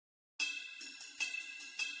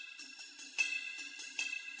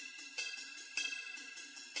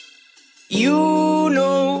You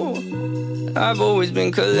know, I've always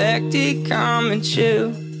been collected, calm and chill.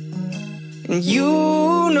 And you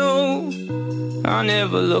know, I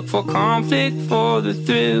never look for conflict for the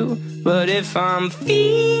thrill. But if I'm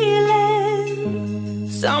feeling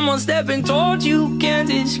someone stepping towards you, can't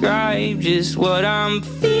describe just what I'm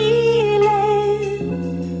feeling.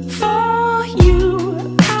 For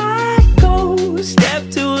you, I go step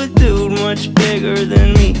to a dude much bigger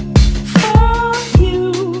than me. For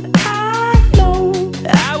you, I know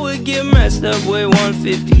I would get messed up with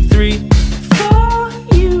 153. For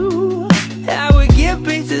you, I would get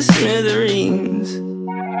beat to smithereens.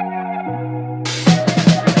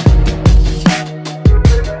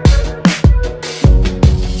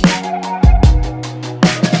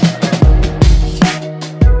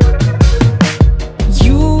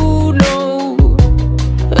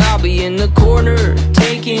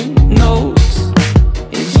 Taking notes,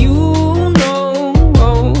 and you know,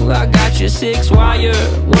 I got your 6-wire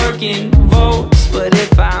working volts. But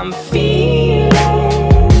if I'm feeling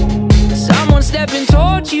someone stepping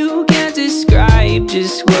towards you, can't describe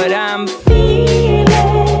just what I'm feeling.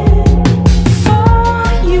 For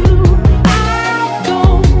you, I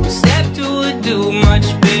go step to a dude much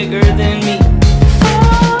bigger than me.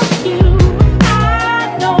 For you,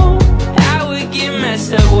 I know I would get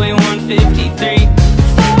messed up with 153.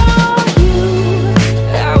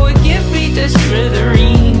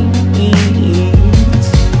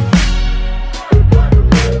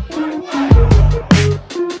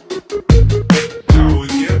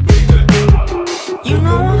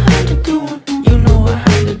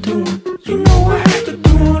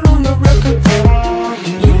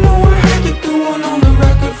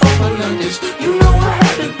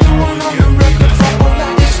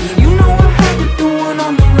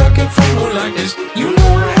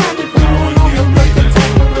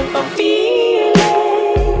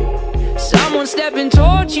 Stepping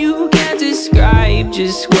towards you, can't describe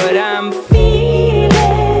just what I'm feeling.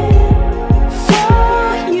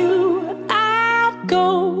 For you, I'd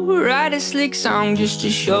go write a slick song just to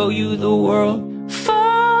show you the world.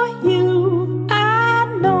 For you, I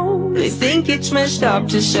know they think it's messed up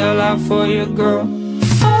to sell out for your girl.